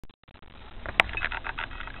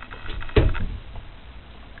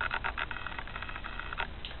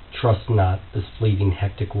Trust not this fleeting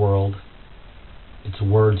hectic world. Its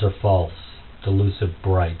words are false, delusive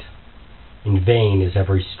bright. In vain is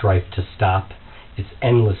every strife to stop its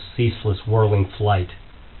endless, ceaseless, whirling flight.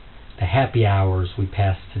 The happy hours we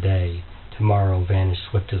pass today, tomorrow vanish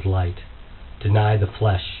swift as light. Deny the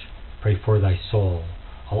flesh, pray for thy soul,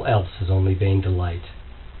 all else is only vain delight.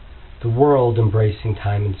 The world, embracing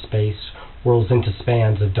time and space, whirls into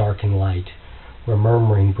spans of dark and light, where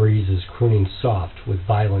murmuring breezes, crooning soft, with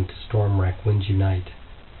violent storm-racked winds unite.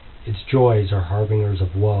 Its joys are harbingers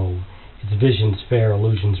of woe, its visions fair,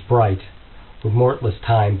 illusions bright. Remorseless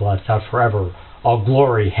time blots out forever all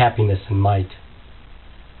glory, happiness, and might.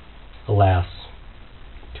 Alas,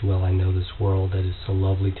 too well I know this world that is so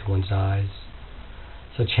lovely to one's eyes.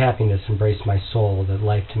 Such happiness embraced my soul that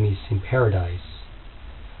life to me seemed paradise.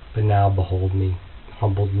 But now behold me,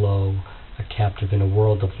 humbled low, a captive in a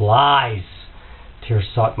world of lies. Tears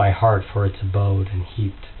sought my heart for its abode, and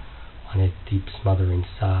heaped on it deep smothering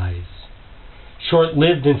sighs.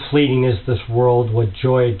 Short-lived and fleeting is this world, what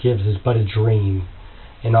joy it gives is but a dream,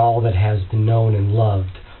 and all that has been known and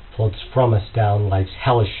loved floats from us down life's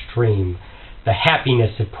hellish stream. The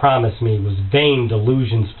happiness it promised me was vain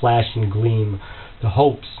delusion's flash and gleam. The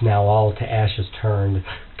hopes, now all to ashes turned,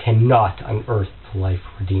 cannot on earth to life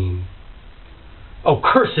redeem. O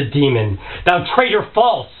cursed demon, thou traitor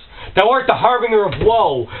false! Thou art the harbinger of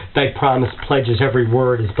woe. Thy promise pledges every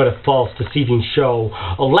word is but a false, deceiving show.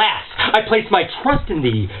 Alas, I placed my trust in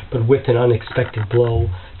thee, but with an unexpected blow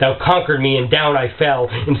thou conquered me, and down I fell,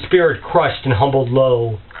 in spirit crushed and humbled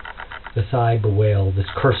low. Thus I bewail this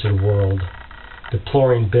cursed world,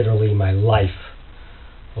 deploring bitterly my life.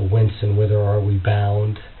 O whence and whither are we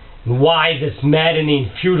bound? And why this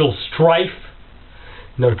maddening futile strife?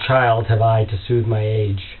 No child have I to soothe my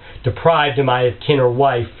age, deprived am I of kin or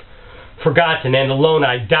wife. Forgotten and alone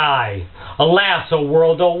I die. Alas, O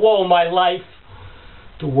world, O woe my life!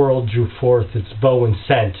 The world drew forth its bow and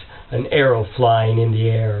sent an arrow flying in the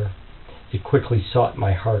air. It quickly sought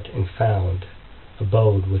my heart and found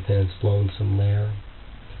abode within its lonesome lair.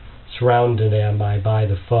 Surrounded am I by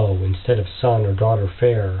the foe, instead of son or daughter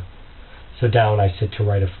fair. So down I sit to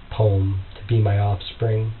write a poem, to be my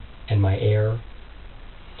offspring and my heir.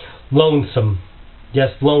 Lonesome,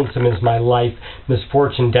 yes, lonesome is my life.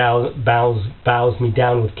 Misfortune bows me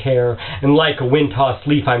down with care, and like a wind-tossed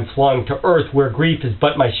leaf I'm flung to earth where grief is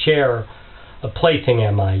but my share. A plaything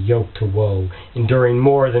am I, yoked to woe, enduring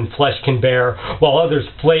more than flesh can bear, while others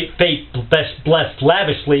fate blessed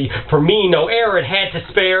lavishly, for me no heir it had to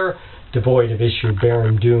spare. Devoid of issue,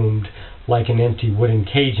 barren doomed, like an empty wooden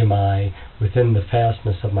cage am I, within the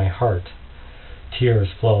fastness of my heart. Tears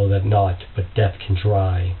flow that naught but death can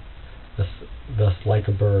dry. Thus like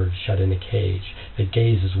a bird shut in a cage, that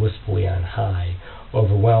gazes wistfully on high,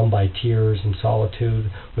 overwhelmed by tears and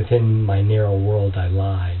solitude, within my narrow world I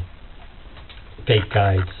lie. Fate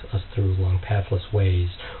guides us through long pathless ways,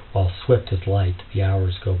 while swift as light the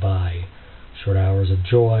hours go by. Short hours of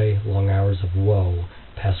joy, long hours of woe,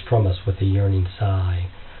 pass from us with a yearning sigh.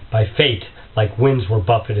 By fate, like winds we're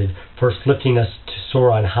buffeted, first lifting us to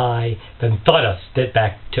soar on high, then thud us dead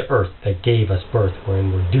back to earth that gave us birth,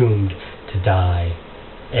 wherein we're doomed to die.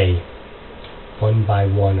 One by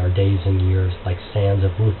one our days and years, like sands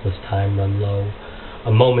of ruthless time, run low.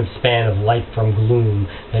 A moment's span of light from gloom,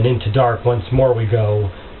 then into dark once more we go.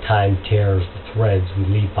 Time tears the threads we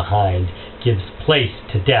leave behind, gives place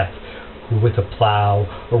to death, who with a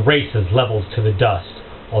plow erases, levels to the dust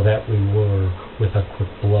all that we were with a quick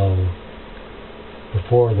blow.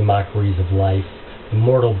 Before the mockeries of life, the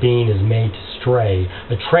mortal being is made to stray,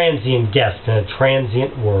 a transient guest in a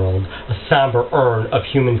transient world, a somber urn of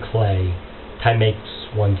human clay. Time makes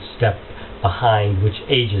one step behind which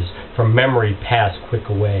ages from memory pass quick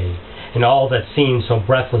away, and all that seems so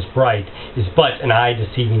breathless bright is but an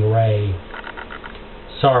eye-deceiving ray.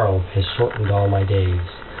 Sorrow has shortened all my days,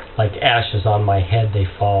 like ashes on my head they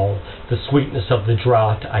fall. The sweetness of the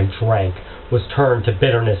draught I drank was turned to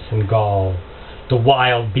bitterness and gall. The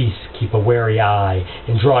wild beasts keep a wary eye,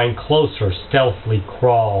 and drawing closer stealthily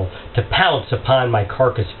crawl, to pounce upon my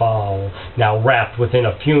carcass fall, now wrapped within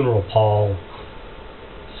a funeral pall.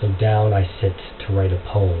 So down I sit to write a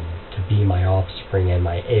poem, to be my offspring and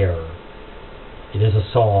my heir. It is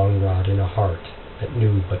a song wrought in a heart that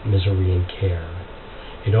knew but misery and care.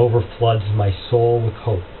 It overfloods my soul with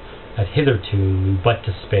hope that hitherto knew but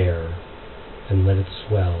despair. And let it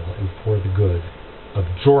swell, and for the good of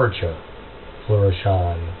Georgia flourish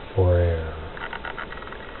on fore'er.